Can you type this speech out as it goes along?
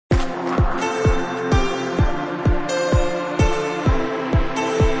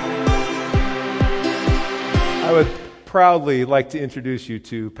I would proudly like to introduce you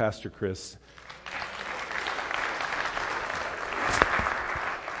to Pastor Chris.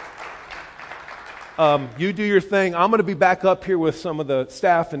 You do your thing. I'm going to be back up here with some of the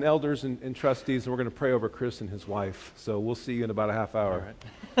staff and elders and trustees, and we're going to pray over Chris and his wife. So we'll see you in about a half hour.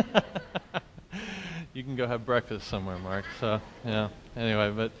 All right. You can go have breakfast somewhere, Mark. So, yeah.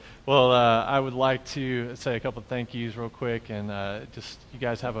 Anyway, I would like to say a couple of thank yous real quick, and just you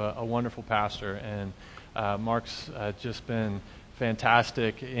guys have a wonderful pastor, and Mark's just been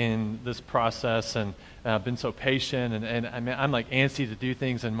fantastic in this process, and been so patient, and I mean, I'm like antsy to do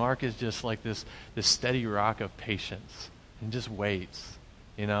things, and Mark is just like this steady rock of patience, and just waits,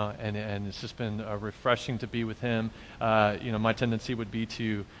 and it's just been refreshing to be with him. My tendency would be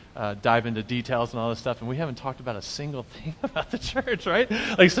to dive into details and all this stuff, and we haven't talked about a single thing about the church, right?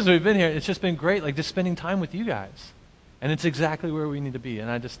 Like, since we've been here, it's just been great, like just spending time with you guys. And it's exactly where we need to be.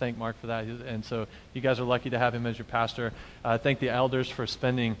 And I just thank Mark for that. And so you guys are lucky to have him as your pastor. Thank the elders for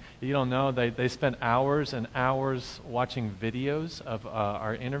spending, you don't know, they spent hours and hours watching videos of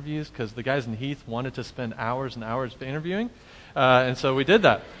our interviews, because the guys in Heath wanted to spend hours and hours interviewing. And so we did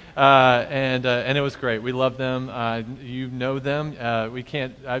that. And it was great. We love them. You know them.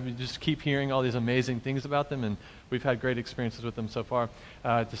 I just keep hearing all these amazing things about them, and we've had great experiences with them so far.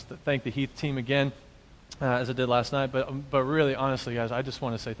 Just thank the Heath team again. As I did last night, but really, honestly, guys, I just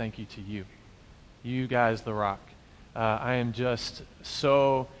want to say thank you to you. You guys, the Rock. I am just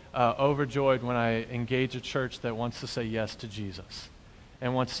so overjoyed when I engage a church that wants to say yes to Jesus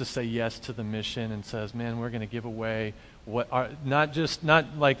and wants to say yes to the mission and says, man, we're going to give away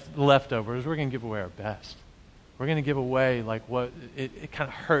not like leftovers, we're going to give away our best. We're going to give away like what it kind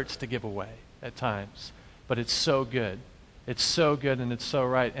of hurts to give away at times, but it's so good. It's so good and it's so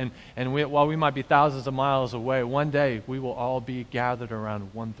right. And while we might be thousands of miles away, one day we will all be gathered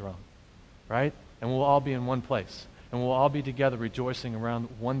around one throne, right? And we'll all be in one place. And we'll all be together rejoicing around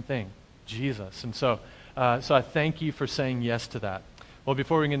one thing, Jesus. And so I thank you for saying yes to that. Well,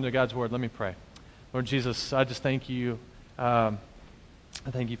 before we get into God's Word, let me pray. Lord Jesus, I just thank you. I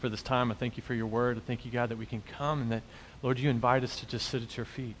thank you for this time. I thank you for your Word. I thank you, God, that we can come and that, Lord, you invite us to just sit at your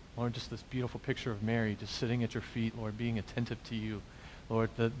feet. Lord, just this beautiful picture of Mary just sitting at your feet, Lord, being attentive to you. Lord,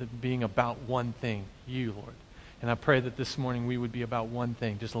 the being about one thing, you, Lord. And I pray that this morning we would be about one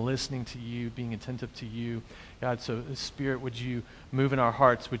thing, just listening to you, being attentive to you. God, so Spirit, would you move in our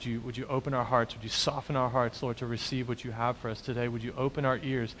hearts? Would you open our hearts? Would you soften our hearts, Lord, to receive what you have for us today? Would you open our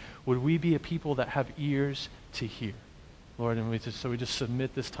ears? Would we be a people that have ears to hear? Lord, and we just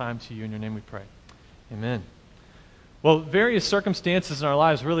submit this time to you. In your name we pray. Amen. Well, various circumstances in our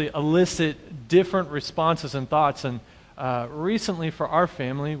lives really elicit different responses and thoughts. And recently for our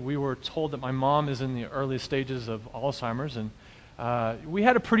family, we were told that my mom is in the early stages of Alzheimer's. And we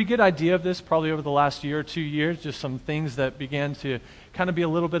had a pretty good idea of this probably over the last year or 2 years, just some things that began to kind of be a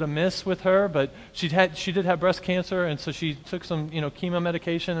little bit amiss with her. But she did have breast cancer, and so she took some chemo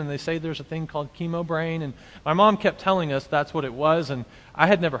medication, and they say there's a thing called chemo brain. And my mom kept telling us that's what it was, and I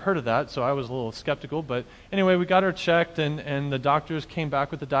had never heard of that, so I was a little skeptical. But anyway, we got her checked, and the doctors came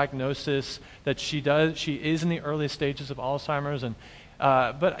back with the diagnosis that she is in the early stages of Alzheimer's. And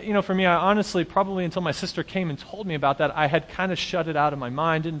but for me, I honestly, probably until my sister came and told me about that, I had kind of shut it out of my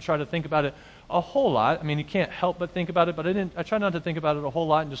mind, didn't try to think about it a whole lot. I mean, you can't help but think about it, but I tried not to think about it a whole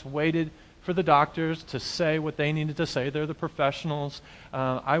lot and just waited for the doctors to say what they needed to say. They're the professionals.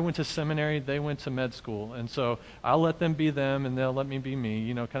 I went to seminary, they went to med school, and so I'll let them be them and they'll let me be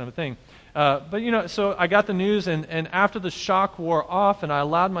me, kind of a thing. But so I got the news, and after the shock wore off and I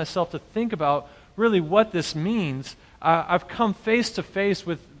allowed myself to think about really what this means, I've come face to face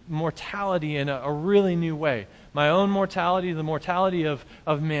with mortality in a really new way. My own mortality, the mortality of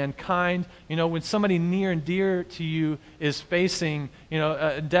mankind. When somebody near and dear to you is facing,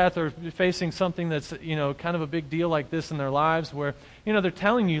 death or facing something that's, kind of a big deal like this in their lives, where, they're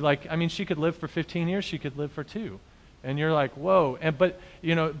telling you, she could live for 15 years, she could live for 2. And you're like, whoa.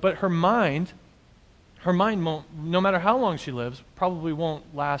 But her mind won't, no matter how long she lives, probably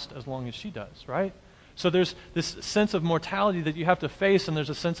won't last as long as she does, right? So there's this sense of mortality that you have to face, and there's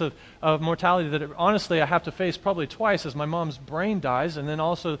a sense of mortality that, honestly, I have to face probably twice, as my mom's brain dies, and then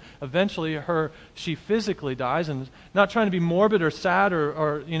also eventually she physically dies. And not trying to be morbid or sad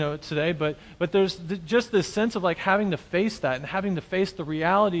or today, but there's just this sense of like having to face that and having to face the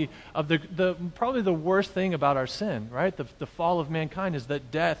reality of the probably the worst thing about our sin, right? The fall of mankind is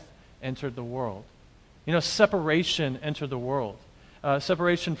that death entered the world. Separation entered the world.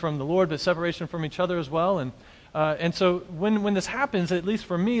 Separation from the Lord, but separation from each other as well. And so when this happens, at least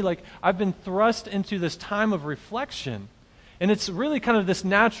for me, like I've been thrust into this time of reflection. And it's really kind of this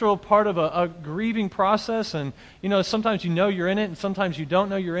natural part of a grieving process. And, sometimes you're in it and sometimes you don't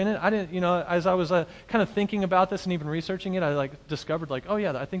know you're in it. I didn't, as I was kind of thinking about this and even researching it, I discovered oh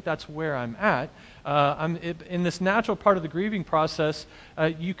yeah, I think that's where I'm at. In this natural part of the grieving process,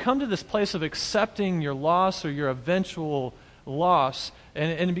 you come to this place of accepting your loss or your eventual loss,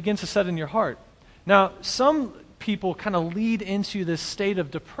 and it begins to set in your heart. Now, some people kind of lead into this state of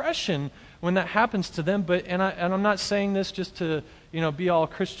depression when that happens to them, and I'm not saying this just to be all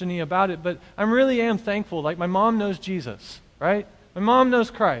Christian-y about it, but I really am thankful. My mom knows Jesus, right? My mom knows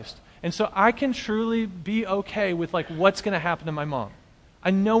Christ, and so I can truly be okay with what's going to happen to my mom.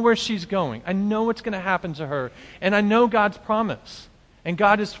 I know where she's going. I know what's going to happen to her, and I know God's promise. And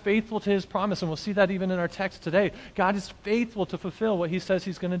God is faithful to His promise, and we'll see that even in our text today. God is faithful to fulfill what He says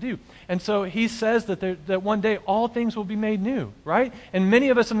He's going to do. And so He says that one day all things will be made new, right? And many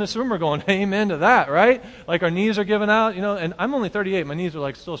of us in this room are going, amen to that, right? Our knees are giving out, and I'm only 38. My knees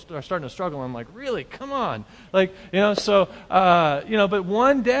are still starting to struggle. I'm really? Come on. But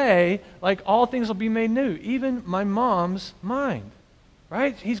one day, all things will be made new, even my mom's mind,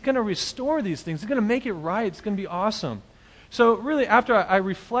 right? He's going to restore these things. He's going to make it right. It's going to be awesome. So really, after I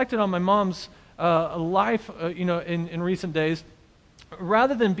reflected on my mom's life, in recent days,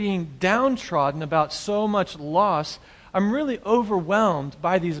 rather than being downtrodden about so much loss, I'm really overwhelmed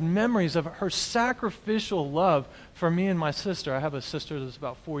by these memories of her sacrificial love for me and my sister. I have a sister that's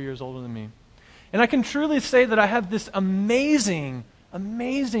about 4 years older than me. And I can truly say that I have this amazing,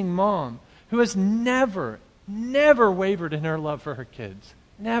 amazing mom who has never wavered in her love for her kids,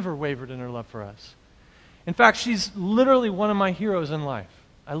 never wavered in her love for us. In fact, she's literally one of my heroes in life.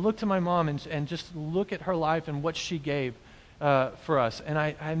 I look to my mom and just look at her life and what she gave for us, and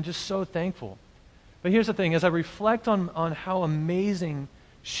I'm just so thankful. But here's the thing, as I reflect on how amazing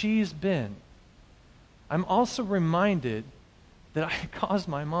she's been, I'm also reminded that I caused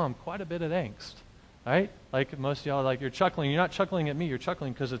my mom quite a bit of angst, right? Most of y'all, you're chuckling. You're not chuckling at me, you're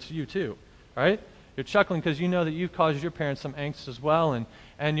chuckling because it's you too, right? You're chuckling because you know that you've caused your parents some angst as well, and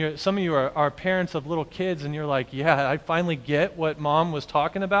some of you are parents of little kids, and you're yeah, I finally get what mom was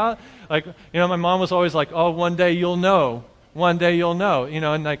talking about. My mom was always oh, one day you'll know. One day you'll know.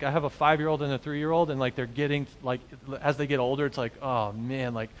 And I have a 5-year-old and a 3-year-old, and they're getting, as they get older, it's oh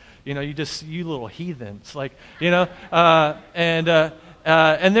man, you little heathens. And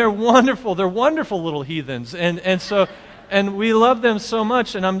they're wonderful. They're wonderful little heathens. And so, and we love them so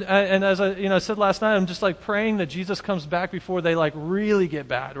much, and as I said last night, I'm just praying that Jesus comes back before they really get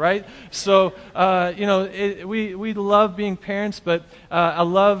bad, right? So we love being parents, but I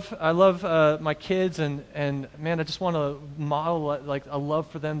love my kids, and man, I just want to model a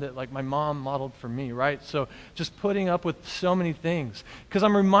love for them that my mom modeled for me, right? So just putting up with so many things, because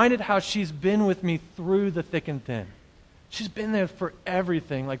I'm reminded how she's been with me through the thick and thin. She's been there for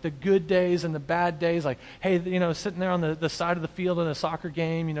everything, the good days and the bad days, hey, sitting there on the side of the field in a soccer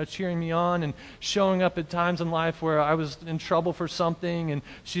game, cheering me on, and showing up at times in life where I was in trouble for something, and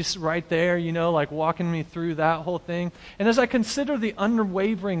she's right there, walking me through that whole thing. And as I consider the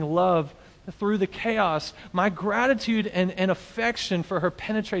unwavering love through the chaos, my gratitude and affection for her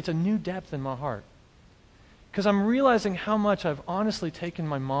penetrates a new depth in my heart. Because I'm realizing how much I've honestly taken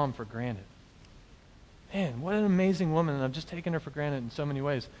my mom for granted. Man, what an amazing woman, and I've just taken her for granted in so many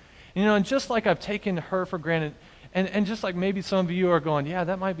ways. And just like I've taken her for granted, and just like maybe some of you are going, yeah,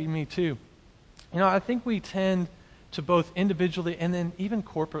 that might be me too. I think we tend to both individually and then even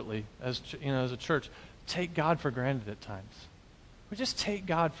corporately, as a church, take God for granted at times. We just take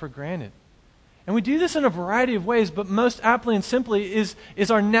God for granted. And we do this in a variety of ways, but most aptly and simply is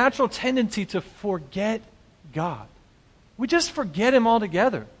our natural tendency to forget God. We just forget Him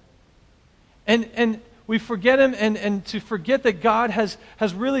altogether. And we forget Him, and to forget that God has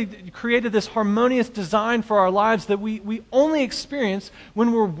really created this harmonious design for our lives that we only experience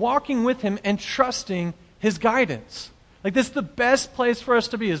when we're walking with Him and trusting His guidance. This is the best place for us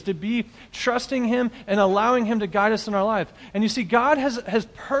to be trusting Him and allowing Him to guide us in our life. And you see, God has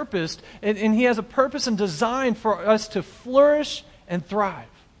purposed, and He has a purpose and design for us to flourish and thrive.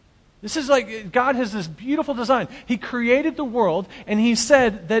 This is God has this beautiful design. He created the world, and He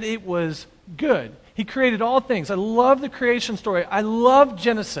said that it was good. He created all things. I love the creation story. I love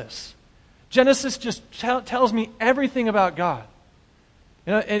Genesis. Genesis just tells me everything about God.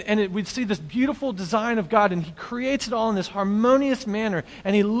 We see this beautiful design of God, and He creates it all in this harmonious manner,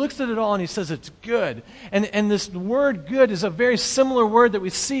 and He looks at it all and He says it's good. And this word good is a very similar word that we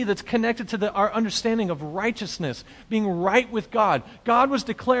see that's connected to our understanding of righteousness, being right with God. God was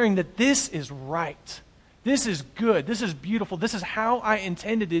declaring that this is right. This is good. This is beautiful. This is how I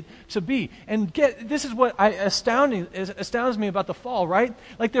intended it to be. And this is what astounds me about the fall, right?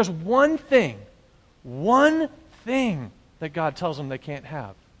 Like there's one thing that God tells them they can't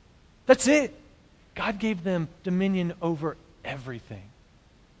have. That's it. God gave them dominion over everything.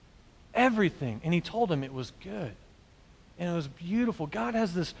 Everything. And he told them it was good. And it was beautiful. God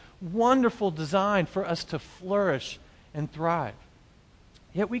has this wonderful design for us to flourish and thrive.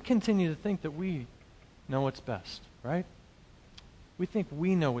 Yet we continue to think that we know what's best, right? We think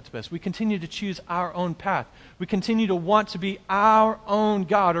we know what's best. We continue to choose our own path. We continue to want to be our own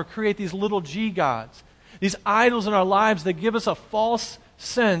God or create these little g gods, these idols in our lives that give us a false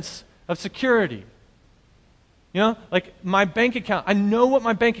sense of security. You know, like my bank account, I know what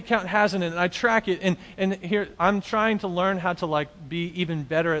my bank account has in it, and I track it, and here, I'm trying to learn how to, like, be even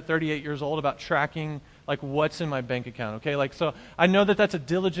better at 38 years old about tracking, like, what's in my bank account, okay? Like, so I know that that's a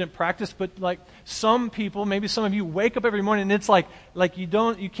diligent practice, but, like, some people, maybe some of you wake up every morning, and it's like you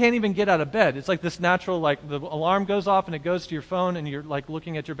can't even get out of bed. It's like this natural, like, the alarm goes off, and it goes to your phone, and you're, like,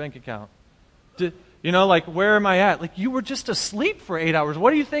 looking at your bank account. You know, like, where am I at? Like, you were just asleep for 8 hours.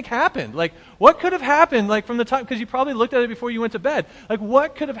 What do you think happened? Like, what could have happened, like, from the time, because you probably looked at it before you went to bed. Like,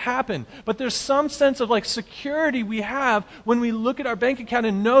 what could have happened? But there's some sense of, like, security we have when we look at our bank account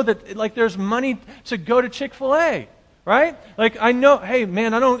and know that, like, there's money to go to Chick-fil-A, right? Like, I know, hey,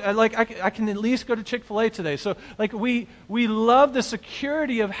 man, I can at least go to Chick-fil-A today. So, like, we love the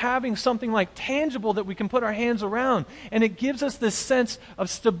security of having something, like, tangible that we can put our hands around. And it gives us this sense of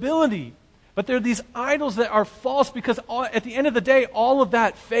stability. But there are these idols that are false because at the end of the day, all of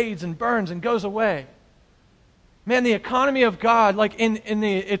that fades and burns and goes away. Man, the economy of God, like in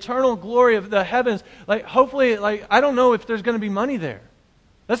the eternal glory of the heavens, like hopefully, like I don't know if there's going to be money there.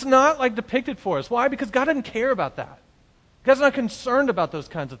 That's not like depicted for us. Why? Because God doesn't care about that. God's not concerned about those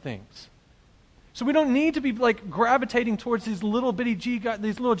kinds of things. So we don't need to be like gravitating towards these little bitty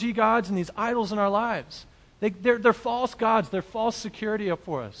these little G gods and these idols in our lives. They're false gods. They're false security up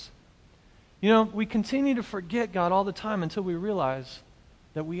for us. You know, we continue to forget God all the time until we realize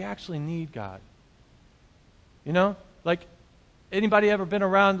that we actually need God. You know, like anybody ever been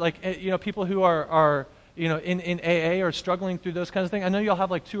around, like, you know, people who are you know, in AA or struggling through those kinds of things? I know you'll have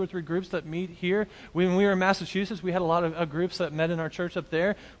like 2 or 3 groups that meet here. When we were in Massachusetts, we had a lot of groups that met in our church up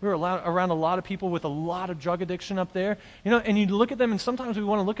there. We were around a lot of people with a lot of drug addiction up there. You know, and you look at them, and sometimes we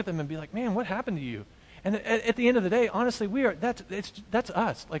want to look at them and be like, man, what happened to you? And at the end of the day, honestly, that's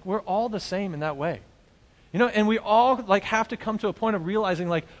us. Like, we're all the same in that way. You know, and we all, like, have to come to a point of realizing,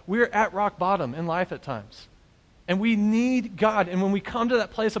 like, we're at rock bottom in life at times. And we need God. And when we come to that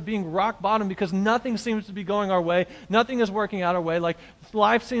place of being rock bottom because nothing seems to be going our way, nothing is working out our way, like,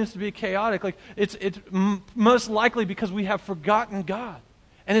 life seems to be chaotic, like, it's most likely because we have forgotten God.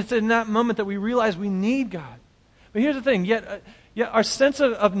 And it's in that moment that we realize we need God. But here's the thing, yet our sense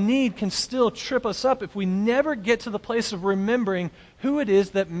of need can still trip us up if we never get to the place of remembering who it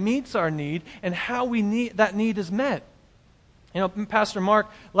is that meets our need and how that need is met. You know, Pastor Mark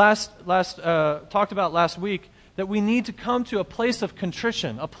talked about last week that we need to come to a place of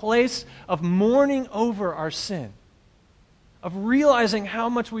contrition, a place of mourning over our sin, of realizing how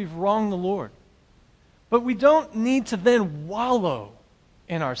much we've wronged the Lord. But we don't need to then wallow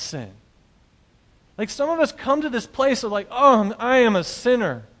in our sin. Like, some of us come to this place of like, oh, I am a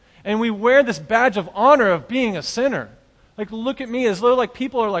sinner. And we wear this badge of honor of being a sinner. Like, look at me, as though like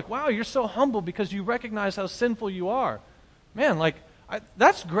people are like, wow, you're so humble because you recognize how sinful you are. Man, like,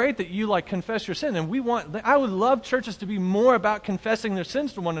 that's great that you like confess your sin. And I would love churches to be more about confessing their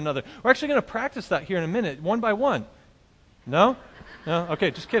sins to one another. We're actually going to practice that here in a minute, one by one. No? No?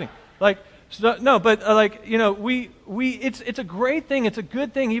 Okay, just kidding. Like, no, but like, you know, it's a great thing. It's a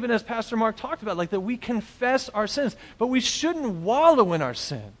good thing, even as Pastor Mark talked about, like that we confess our sins. But we shouldn't wallow in our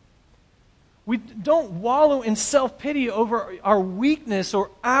sin. We don't wallow in self-pity over our weakness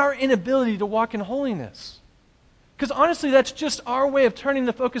or our inability to walk in holiness. Because honestly, that's just our way of turning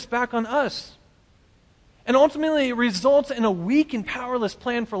the focus back on us. And ultimately, it results in a weak and powerless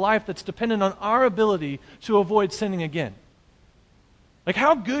plan for life that's dependent on our ability to avoid sinning again. Like,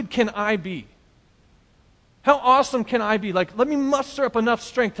 how good can I be? How awesome can I be? Like, let me muster up enough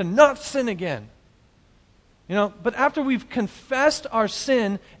strength to not sin again. You know, but after we've confessed our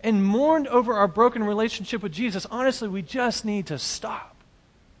sin and mourned over our broken relationship with Jesus, honestly, we just need to stop.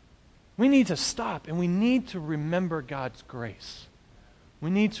 We need to stop, and we need to remember God's grace. We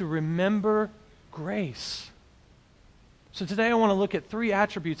need to remember grace. So today I want to look at 3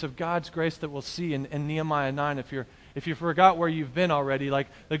 attributes of God's grace that we'll see in Nehemiah 9 if you forgot where you've been already. Like,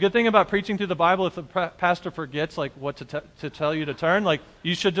 the good thing about preaching through the Bible, if the pastor forgets like what to tell you to turn, like,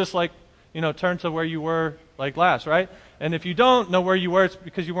 you should just like turn to where you were like last, right? And if you don't know where you were, it's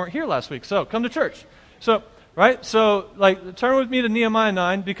because you weren't here last week. So come to church. So, right? So, turn with me to Nehemiah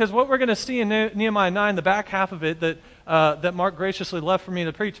 9, because what we're going to see in Nehemiah 9, the back half of it that Mark graciously left for me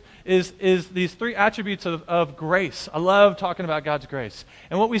to preach, is these three attributes of grace. I love talking about God's grace.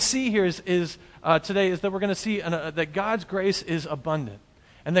 And what we see here is today is that we're going to see that God's grace is abundant.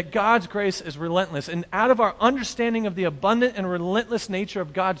 And that God's grace is relentless. And out of our understanding of the abundant and relentless nature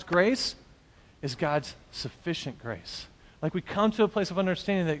of God's grace is God's sufficient grace. Like we come to a place of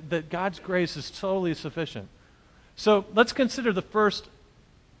understanding that God's grace is totally sufficient. So let's consider the first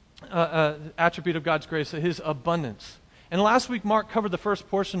attribute of God's grace, his abundance. And last week, Mark covered the first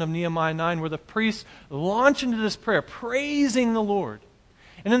portion of Nehemiah 9, where the priests launch into this prayer, praising the Lord.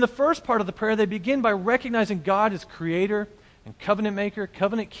 And in the first part of the prayer, they begin by recognizing God as creator and covenant maker,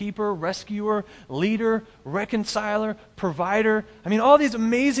 covenant keeper, rescuer, leader, reconciler, provider. I mean, all these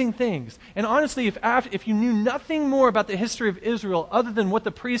amazing things. And honestly, if you knew nothing more about the history of Israel other than what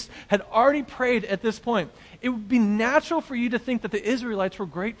the priests had already prayed at this point, it would be natural for you to think that the Israelites were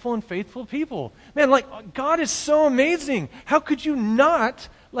grateful and faithful people. Man, God is so amazing. How could you not,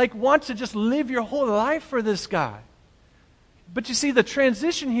 want to just live your whole life for this guy? But you see, the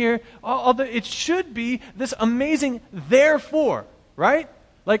transition here, although it should be this amazing therefore, right?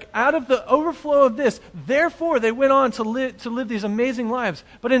 Out of the overflow of this, therefore they went on to live these amazing lives.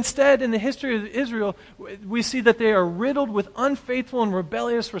 But instead, in the history of Israel, we see that they are riddled with unfaithful and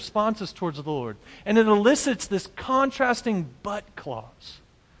rebellious responses towards the Lord. And it elicits this contrasting but clause.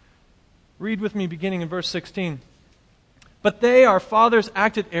 Read with me beginning in verse 16. But they, our fathers,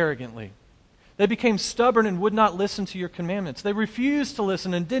 acted arrogantly. They became stubborn and would not listen to your commandments. They refused to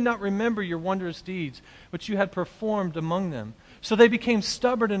listen and did not remember your wondrous deeds, which you had performed among them. So they became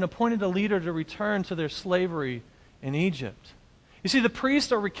stubborn and appointed a leader to return to their slavery in Egypt. You see, the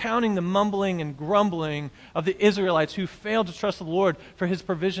priests are recounting the mumbling and grumbling of the Israelites who failed to trust the Lord for his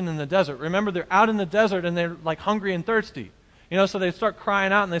provision in the desert. Remember, they're out in the desert and they're hungry and thirsty. So they start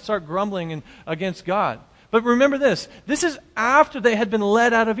crying out and they start grumbling against God. But remember this is after they had been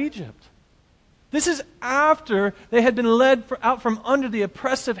led out of Egypt. This is after they had been led out from under the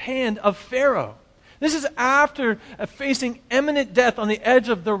oppressive hand of Pharaoh. This is after facing imminent death on the edge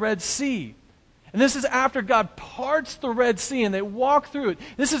of the Red Sea. And this is after God parts the Red Sea and they walk through it.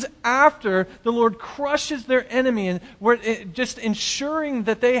 This is after the Lord crushes their enemy and just ensuring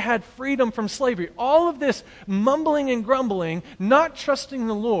that they had freedom from slavery. All of this mumbling and grumbling, not trusting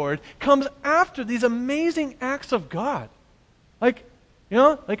the Lord, comes after these amazing acts of God.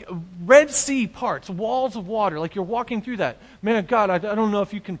 Red Sea parts, walls of water, you're walking through that. Man, God, I don't know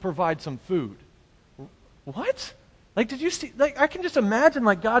if you can provide some food. What? Did you see, I can just imagine,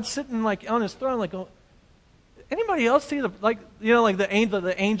 God sitting, on his throne, anybody else see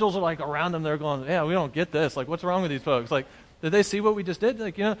the angels are, around them, they're going, yeah, we don't get this. What's wrong with these folks? Did they see what we just did?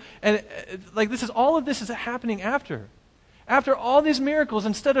 And, all of this is happening after. After all these miracles,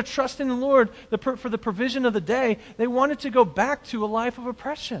 instead of trusting the Lord for the provision of the day, they wanted to go back to a life of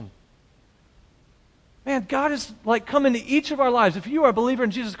oppression. Man, God is come into each of our lives. If you are a believer in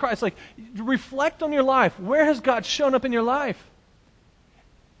Jesus Christ, reflect on your life. Where has God shown up in your life?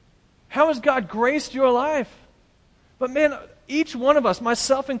 How has God graced your life? But man, each one of us,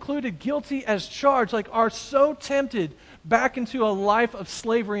 myself included, guilty as charged, are so tempted back into a life of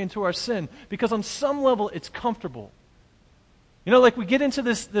slavery into our sin because on some level it's comfortable. We get into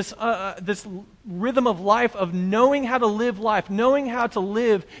this rhythm of life of knowing how to live life, knowing how to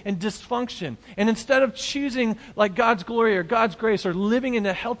live in dysfunction. And instead of choosing God's glory or God's grace or living in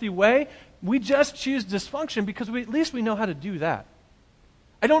a healthy way, we just choose dysfunction because at least we know how to do that.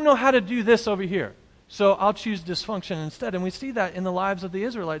 I don't know how to do this over here, so I'll choose dysfunction instead. And we see that in the lives of the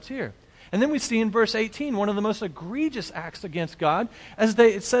Israelites here. And then we see in verse 18 one of the most egregious acts against God,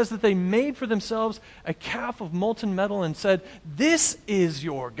 it says that they made for themselves a calf of molten metal and said, "This is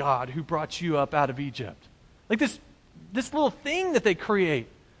your God who brought you up out of Egypt." This little thing that they create.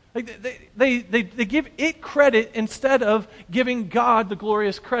 They give it credit instead of giving God the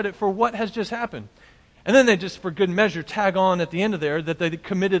glorious credit for what has just happened. And then they just, for good measure, tag on at the end of there that they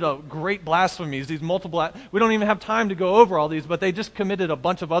committed a great blasphemies, these multiple, we don't even have time to go over all these, but they just committed a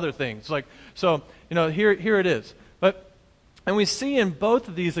bunch of other things. Here it is. And we see in both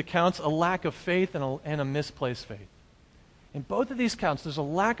of these accounts a lack of faith and a misplaced faith. In both of these accounts, there's a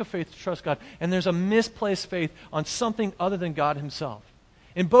lack of faith to trust God, and there's a misplaced faith on something other than God himself.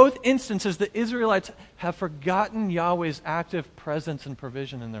 In both instances, the Israelites have forgotten Yahweh's active presence and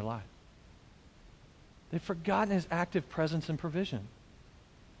provision in their life. They've forgotten his active presence and provision.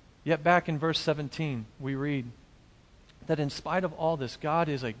 Yet back in verse 17, we read, that in spite of all this, God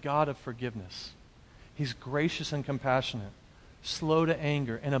is a God of forgiveness. He's gracious and compassionate, slow to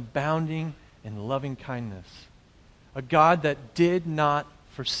anger, and abounding in loving kindness. A God that did not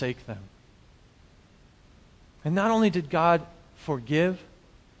forsake them. And not only did God forgive,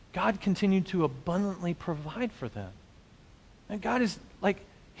 God continued to abundantly provide for them. And God is like,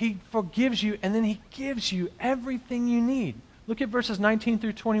 He forgives you and then He gives you everything you need. Look at verses 19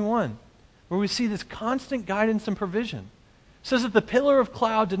 through 21, where we see this constant guidance and provision. It says that the pillar of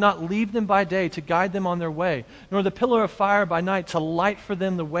cloud did not leave them by day to guide them on their way, nor the pillar of fire by night to light for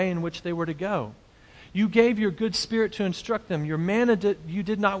them the way in which they were to go. You gave your good Spirit to instruct them. Your manna you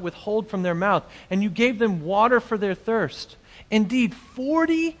did not withhold from their mouth, and you gave them water for their thirst. Indeed,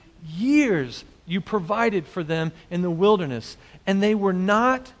 40 years you provided for them in the wilderness, and they were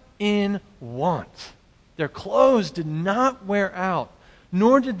not in want. Their clothes did not wear out,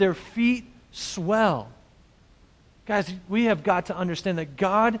 nor did their feet swell. Guys, we have got to understand that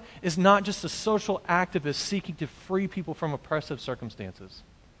God is not just a social activist seeking to free people from oppressive circumstances.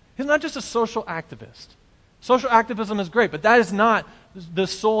 He's not just a social activist. Social activism is great, but that is not the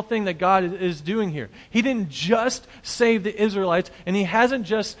sole thing that God is doing here. He didn't just save the Israelites, and He hasn't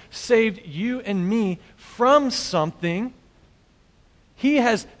just saved you and me from something.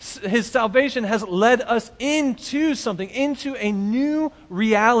 His salvation has led us into something, into a new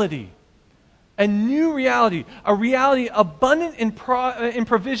reality. A new reality, a reality abundant in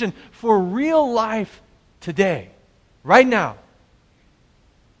provision for real life today, right now.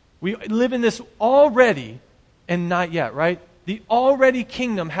 We live in this already and not yet, right? The already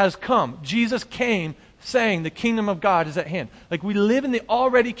kingdom has come. Jesus came saying the kingdom of God is at hand. Like, we live in the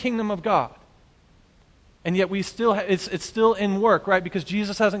already kingdom of God. And yet we still it's still in work, right? Because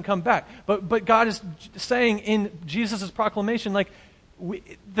Jesus hasn't come back. But God is saying in Jesus' proclamation, like,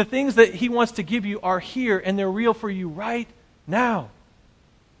 the things that He wants to give you are here, and they're real for you right now.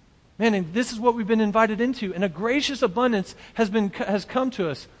 Man, and this is what we've been invited into. And a gracious abundance has come to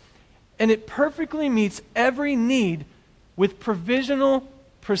us. And it perfectly meets every need with provisional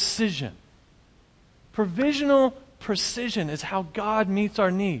precision. Provisional precision is how God meets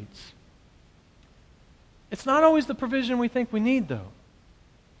our needs. It's not always the provision we think we need, though.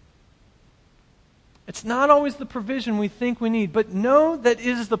 It's not always the provision we think we need, but know that it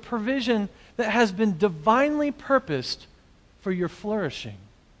is the provision that has been divinely purposed for your flourishing.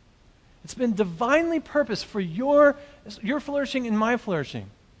 It's been divinely purposed for your flourishing and my flourishing.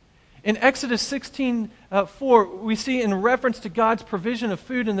 In Exodus 16:4, we see in reference to God's provision of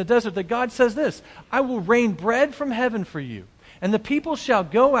food in the desert that God says this, I will rain bread from heaven for you, and the people shall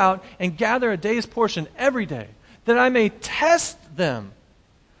go out and gather a day's portion every day, that I may test them,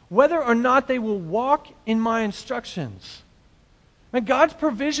 whether or not they will walk in my instructions. And God's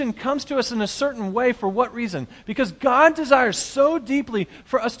provision comes to us in a certain way. For what reason? Because God desires so deeply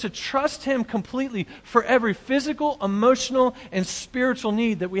for us to trust Him completely for every physical, emotional, and spiritual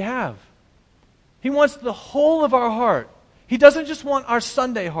need that we have. He wants the whole of our heart. He doesn't just want our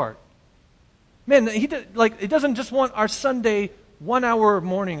Sunday heart. Man, He doesn't just want our Sunday 1 hour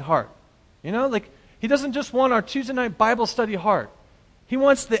morning heart. You know, like, He doesn't just want our Tuesday night Bible study heart. He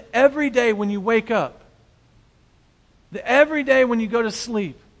wants the every day when you wake up, the every day when you go to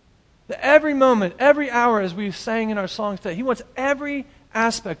sleep, the every moment, every hour, as we sang in our songs today. He wants every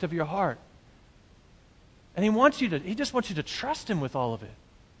aspect of your heart. And He just wants you to trust Him with all of it.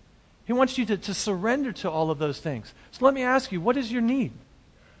 He wants you to surrender to all of those things. So let me ask you, what is your need?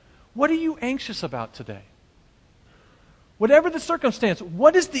 What are you anxious about today? Whatever the circumstance,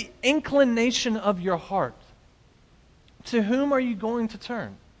 what is the inclination of your heart? To whom are you going to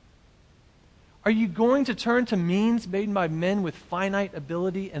turn? Are you going to turn to means made by men with finite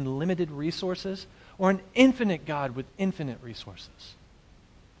ability and limited resources, or an infinite God with infinite resources?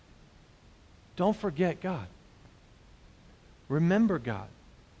 Don't forget God. Remember God.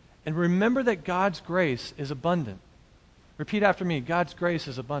 And remember that God's grace is abundant. Repeat after me, God's grace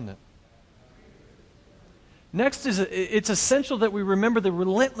is abundant. Next, it's essential that we remember the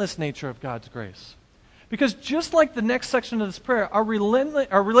relentless nature of God's grace. Because just like the next section of this prayer, our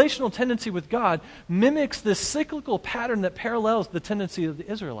relational tendency with God mimics this cyclical pattern that parallels the tendency of the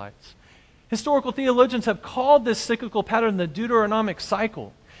Israelites. Historical theologians have called this cyclical pattern the Deuteronomic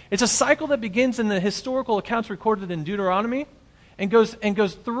cycle. It's a cycle that begins in the historical accounts recorded in Deuteronomy and goes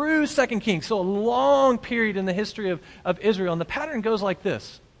through 2 Kings, so a long period in the history of Israel. And the pattern goes like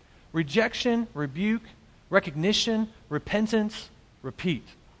this: rejection, rebuke, recognition, repentance, repeat.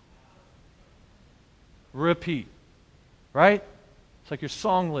 Repeat. Right? It's like your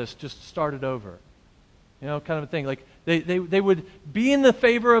song list just started over. kind of a thing. Like they would be in the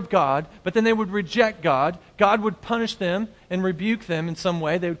favor of God, but then they would reject God. God would punish them and rebuke them in some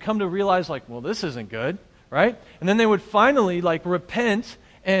way. They would come to realize, like, well, this isn't good, right? And then they would finally, like, repent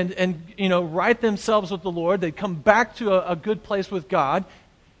and right themselves with the Lord. They'd come back to a good place with God.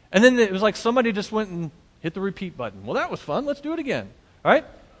 And then it was like somebody just went and hit the repeat button. Well, that was fun. Let's do it again, all right?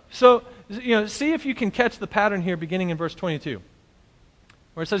 So, see if you can catch the pattern here beginning in verse 22.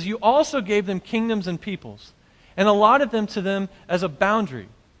 Where it says, you also gave them kingdoms and peoples, and allotted them to them as a boundary.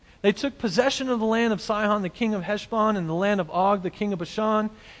 They took possession of the land of Sihon, the king of Heshbon, and the land of Og, the king of Bashan.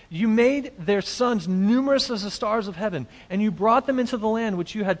 You made their sons numerous as the stars of heaven, and you brought them into the land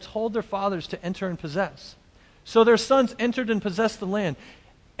which you had told their fathers to enter and possess. So their sons entered and possessed the land.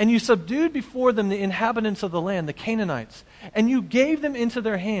 And you subdued before them the inhabitants of the land, the Canaanites, and you gave them into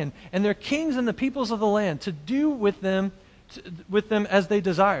their hand, and their kings and the peoples of the land, to do with them as they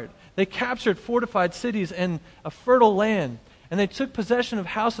desired. They captured fortified cities and a fertile land, and they took possession of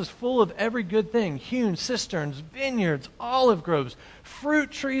houses full of every good thing, hewn cisterns, vineyards, olive groves,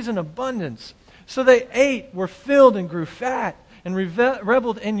 fruit trees in abundance. So they ate, were filled, and grew fat, and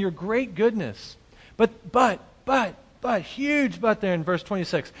reveled in your great goodness. But, huge but there in verse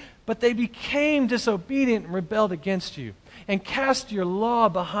 26, but they became disobedient and rebelled against you, and cast your law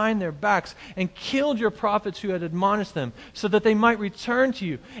behind their backs, and killed your prophets who had admonished them, so that they might return to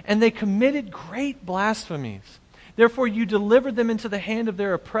you. And they committed great blasphemies. Therefore you delivered them into the hand of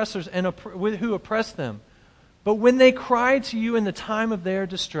their oppressors and who oppressed them. But when they cried to you in the time of their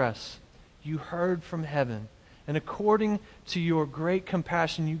distress, you heard from heaven, and according to your great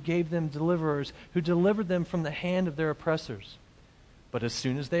compassion you gave them deliverers who delivered them from the hand of their oppressors. But as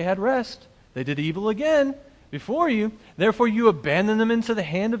soon as they had rest, they did evil again before you. Therefore you abandoned them into the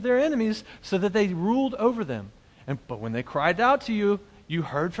hand of their enemies, so that they ruled over them. But when they cried out to you, you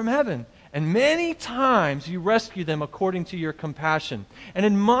heard from heaven. And many times you rescued them according to your compassion, and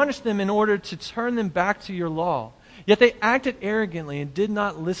admonished them in order to turn them back to your law. Yet they acted arrogantly and did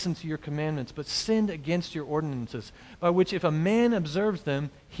not listen to your commandments, but sinned against your ordinances, by which if a man observes them,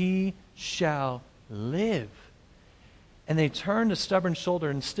 he shall live. And they turned a stubborn shoulder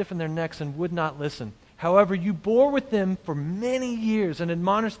and stiffened their necks and would not listen. However, you bore with them for many years and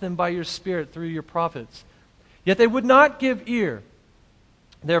admonished them by your Spirit through your prophets. Yet they would not give ear.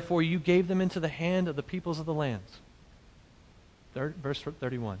 Therefore you gave them into the hand of the peoples of the lands. Verse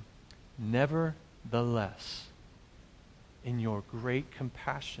 31. Nevertheless, in your great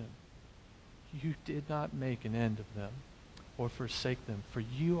compassion, you did not make an end of them or forsake them, for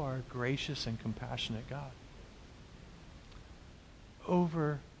you are a gracious and compassionate God.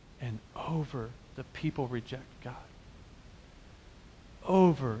 Over and over, the people reject God.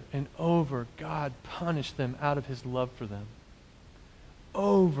 Over and over, God punished them out of his love for them.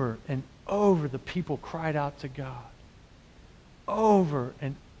 Over and over, the people cried out to God. Over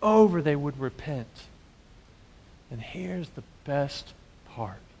and over, they would repent. And here's the best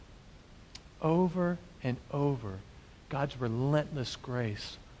part. Over and over, God's relentless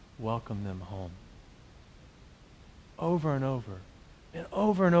grace welcomed them home. Over and over. And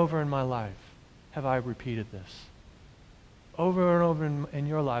over in my life have I repeated this. Over and over in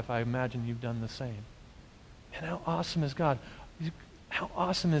your life, I imagine you've done the same. And how awesome is God? How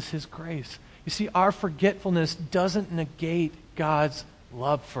awesome is his grace? You see, our forgetfulness doesn't negate God's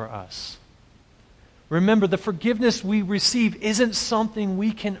love for us. Remember, the forgiveness we receive isn't something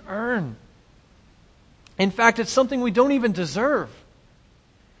we can earn. In fact, it's something we don't even deserve.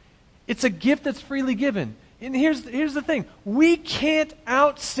 It's a gift that's freely given. And here's the thing. We can't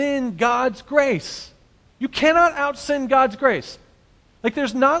out-sin God's grace. You cannot out-sin God's grace. Like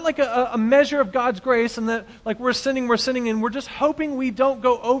there's not like a measure of God's grace and that like we're sinning, and we're just hoping we don't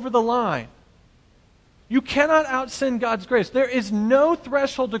go over the line. You cannot out-sin God's grace. There is no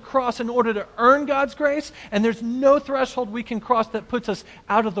threshold to cross in order to earn God's grace, and there's no threshold we can cross that puts us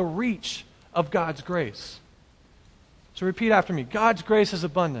out of the reach of God's grace. So repeat after me. God's grace is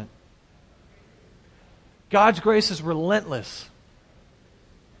abundant. God's grace is relentless.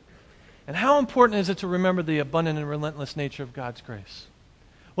 And how important is it to remember the abundant and relentless nature of God's grace?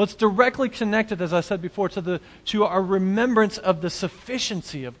 Well, it's directly connected, as I said before, to our remembrance of the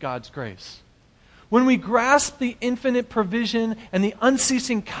sufficiency of God's grace. When we grasp the infinite provision and the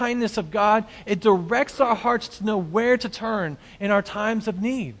unceasing kindness of God, it directs our hearts to know where to turn in our times of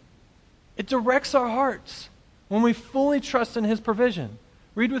need. It directs our hearts when we fully trust in his provision.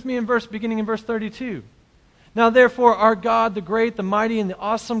 Read with me beginning in verse 32. Now therefore, our God, the great, the mighty, and the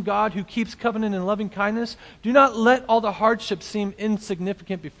awesome God who keeps covenant and loving kindness, do not let all the hardships seem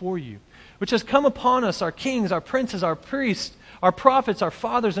insignificant before you, which has come upon us, our kings, our princes, our priests, our prophets, our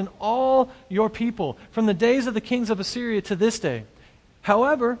fathers, and all your people, from the days of the kings of Assyria to this day.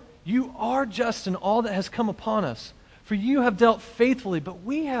 However, you are just in all that has come upon us, for you have dealt faithfully, but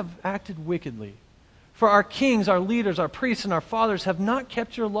we have acted wickedly. For our kings, our leaders, our priests, and our fathers have not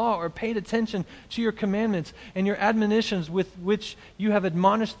kept your law or paid attention to your commandments and your admonitions with which you have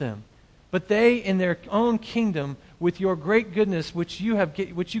admonished them. But they, in their own kingdom, with your great goodness which you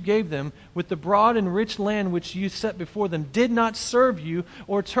gave them, with the broad and rich land which you set before them, did not serve you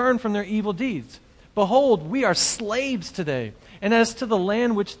or turn from their evil deeds. Behold, we are slaves today. And as to the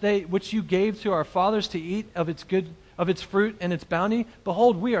land which you gave to our fathers to eat of its fruit and its bounty,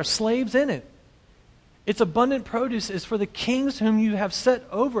 behold, we are slaves in it. Its abundant produce is for the kings whom you have set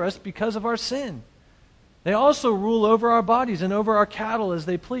over us because of our sin. They also rule over our bodies and over our cattle as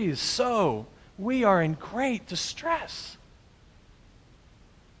they please. So we are in great distress.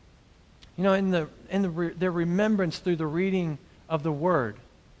 You know, in their remembrance through the reading of the Word,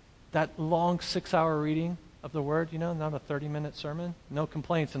 that long 6-hour reading of the Word, you know, not a 30-minute sermon. No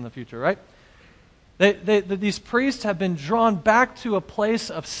complaints in the future, right? These priests have been drawn back to a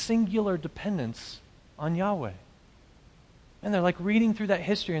place of singular dependence on Yahweh. And they're like reading through that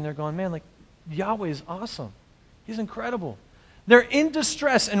history and they're going, man, like Yahweh is awesome. He's incredible. They're in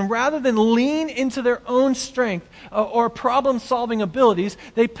distress, and rather than lean into their own strength or problem-solving abilities,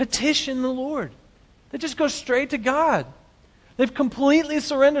 they petition the Lord. They just go straight to God. They've completely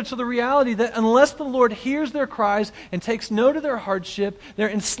surrendered to the reality that unless the Lord hears their cries and takes note of their hardship, their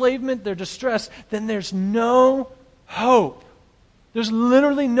enslavement, their distress, then there's no hope. There's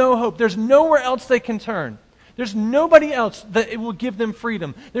literally no hope. There's nowhere else they can turn. There's nobody else that it will give them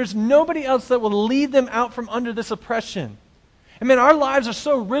freedom. There's nobody else that will lead them out from under this oppression. I mean, our lives are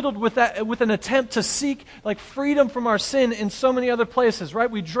so riddled with that, with an attempt to seek like freedom from our sin in so many other places,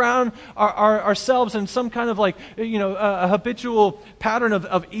 right? We drown ourselves in some kind of like, a habitual pattern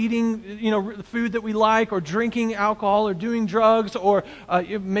of eating, food that we like, or drinking alcohol, or doing drugs, or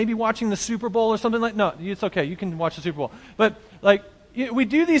maybe watching the Super Bowl or something like. No, it's okay. You can watch the Super Bowl, but like we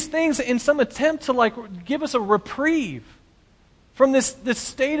do these things in some attempt to like give us a reprieve from this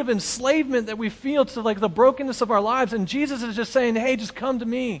state of enslavement that we feel to like the brokenness of our lives. And Jesus is just saying, hey, just come to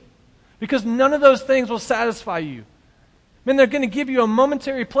me, because none of those things will satisfy you. I mean, they're going to give you a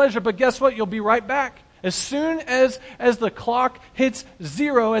momentary pleasure, but guess what? You'll be right back. As soon as the clock hits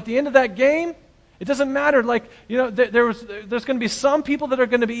 0 at the end of that game, it doesn't matter. Like, there's going to be some people that are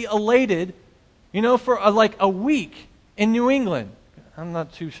going to be elated, for a week in New England. I'm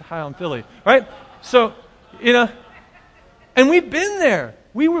not too high on Philly, right? So, and we've been there.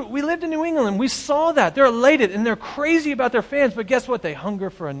 We lived in New England. We saw that. They're elated and they're crazy about their fans, but guess what? They hunger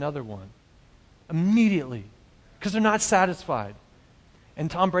for another one immediately because they're not satisfied.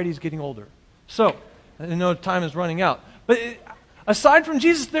 And Tom Brady's getting older. So, I know time is running out. But aside from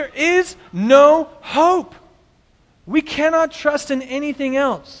Jesus, there is no hope. We cannot trust in anything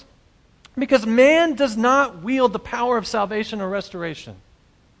else because man does not wield the power of salvation or restoration.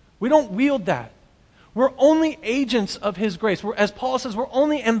 We don't wield that. We're only agents of His grace. As Paul says, we're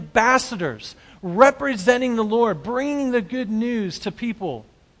only ambassadors representing the Lord, bringing the good news to people.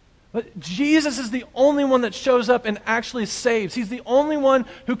 But Jesus is the only one that shows up and actually saves. He's the only one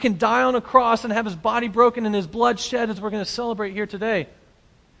who can die on a cross and have His body broken and His blood shed, as we're going to celebrate here today,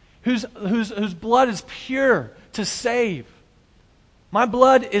 whose blood is pure to save. My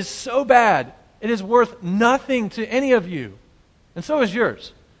blood is so bad, it is worth nothing to any of you. And so is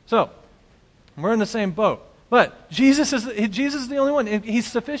yours. So, we're in the same boat. But Jesus is the only one. He's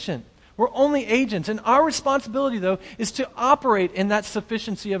sufficient. We're only agents. And our responsibility, though, is to operate in that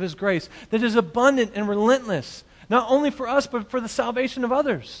sufficiency of His grace that is abundant and relentless, not only for us, but for the salvation of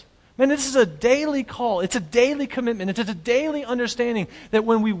others. Man, this is a daily call. It's a daily commitment. It's a daily understanding that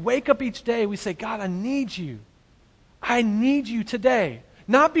when we wake up each day, we say, God, I need you. I need you today.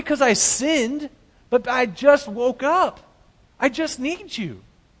 Not because I sinned, but I just woke up. I just need you.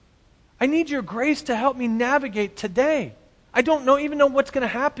 I need your grace to help me navigate today. I don't even know what's going to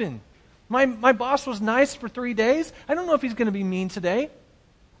happen. My boss was nice for 3 days. I don't know if he's going to be mean today.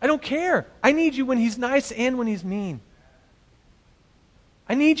 I don't care. I need you when he's nice and when he's mean.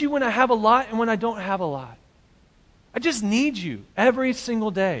 I need you when I have a lot and when I don't have a lot. I just need you every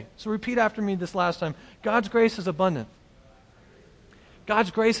single day. So repeat after me this last time. God's grace is abundant. God's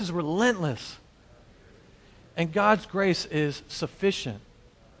grace is relentless. And God's grace is sufficient.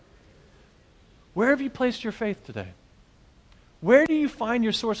 Where have you placed your faith today? Where do you find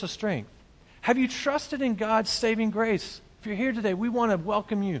your source of strength? Have you trusted in God's saving grace? If you're here today, we want to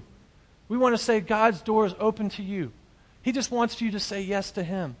welcome you. We want to say God's door is open to you. He just wants you to say yes to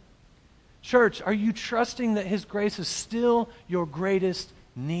Him. Church, are you trusting that his grace is still your greatest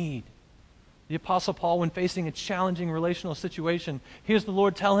need? The Apostle Paul, when facing a challenging relational situation, hears the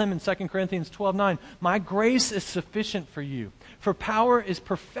Lord tell him in 2 Corinthians 12:9, "My grace is sufficient for you, for power is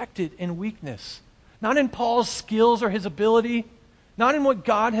perfected in weakness." Not in Paul's skills or his ability, not in what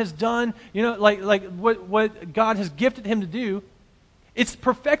God has done, like what God has gifted him to do. It's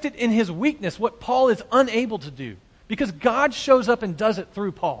perfected in his weakness, what Paul is unable to do, because God shows up and does it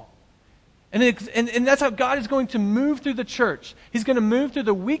through Paul. And that's how God is going to move through the church. He's going to move through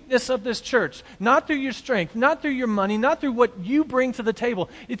the weakness of this church, not through your strength, not through your money, not through what you bring to the table.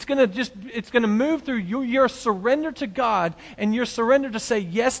 It's going to move through your surrender to God and your surrender to say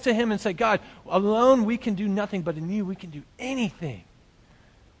yes to him and say, God, alone we can do nothing, but in you we can do anything.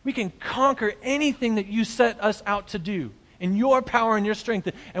 We can conquer anything that you set us out to do in your power and your strength.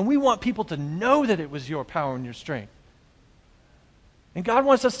 And we want people to know that it was your power and your strength. And God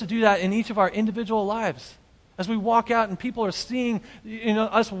wants us to do that in each of our individual lives. As we walk out and people are seeing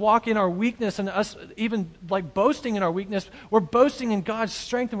us walk in our weakness and us even like boasting in our weakness, we're boasting in God's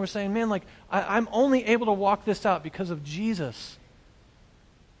strength and we're saying, man, like I'm only able to walk this out because of Jesus.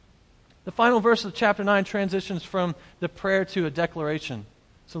 The final verse of chapter 9 transitions from the prayer to a declaration.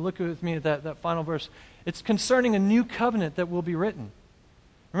 So look with me at that final verse. It's concerning a new covenant that will be written.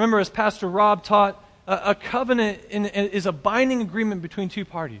 Remember, as Pastor Rob taught, a covenant is a binding agreement between two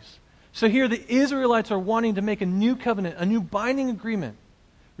parties. So here the Israelites are wanting to make a new covenant, a new binding agreement.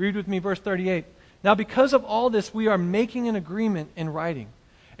 Read with me verse 38. Now because of all this, we are making an agreement in writing.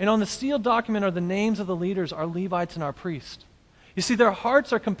 And on the sealed document are the names of the leaders, our Levites and our priests. You see, their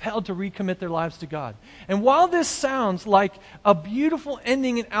hearts are compelled to recommit their lives to God. And while this sounds like a beautiful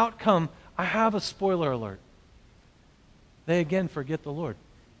ending and outcome, I have a spoiler alert. They again forget the Lord.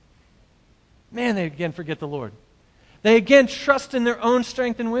 Man, they again forget the Lord. They again trust in their own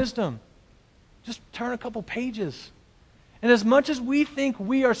strength and wisdom. Just turn a couple pages. And as much as we think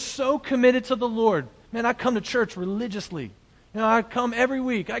we are so committed to the Lord, man, I come to church religiously. I come every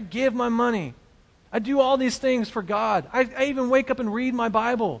week. I give my money. I do all these things for God. I even wake up and read my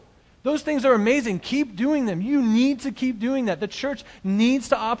Bible. Those things are amazing. Keep doing them. You need to keep doing that. The church needs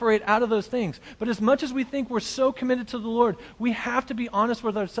to operate out of those things. But as much as we think we're so committed to the Lord, we have to be honest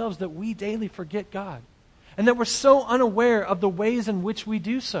with ourselves that we daily forget God. And that we're so unaware of the ways in which we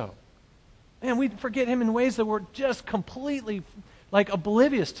do so. Man, we forget him in ways that we're just completely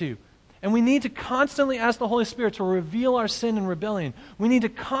oblivious to. And we need to constantly ask the Holy Spirit to reveal our sin and rebellion. We need to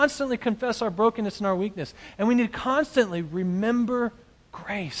constantly confess our brokenness and our weakness. And we need to constantly remember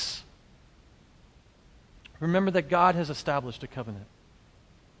grace. Remember that God has established a covenant.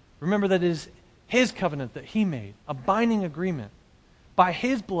 Remember that it is his covenant that he made, a binding agreement by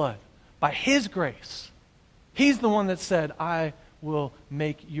his blood, by his grace. He's the one that said, I will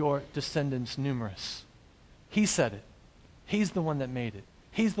make your descendants numerous. He said it. He's the one that made it.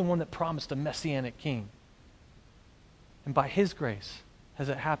 He's the one that promised a messianic king. And by his grace has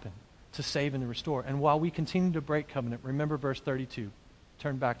it happened to save and to restore. And while we continue to break covenant, remember verse 32.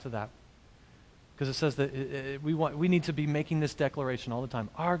 Turn back to that. Because it says that we need to be making this declaration all the time.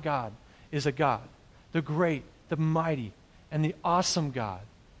 Our God is a God, the great, the mighty, and the awesome God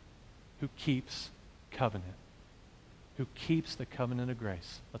who keeps covenant, who keeps the covenant of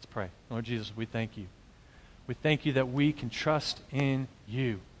grace. Let's pray. Lord Jesus, we thank you. We thank you that we can trust in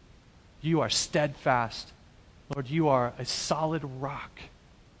you. You are steadfast. Lord, you are a solid rock.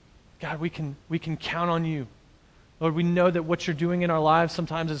 God, we can count on you. Lord, we know that what you're doing in our lives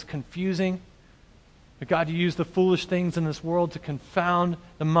sometimes is confusing. But God, you use the foolish things in this world to confound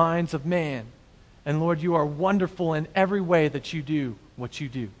the minds of man. And Lord, you are wonderful in every way that you do what you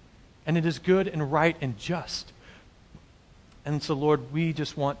do. And it is good and right and just. And so, Lord, we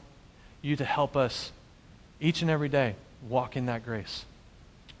just want you to help us each and every day walk in that grace.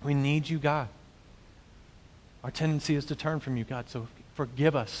 We need you, God. Our tendency is to turn from you, God. So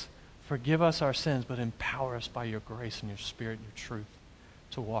forgive us. Forgive us our sins, but empower us by your grace and your spirit and your truth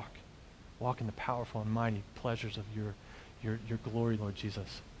to walk in the powerful and mighty pleasures of your glory, Lord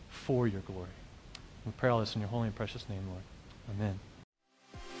Jesus, for your glory. We pray all this in your holy and precious name, Lord. Amen.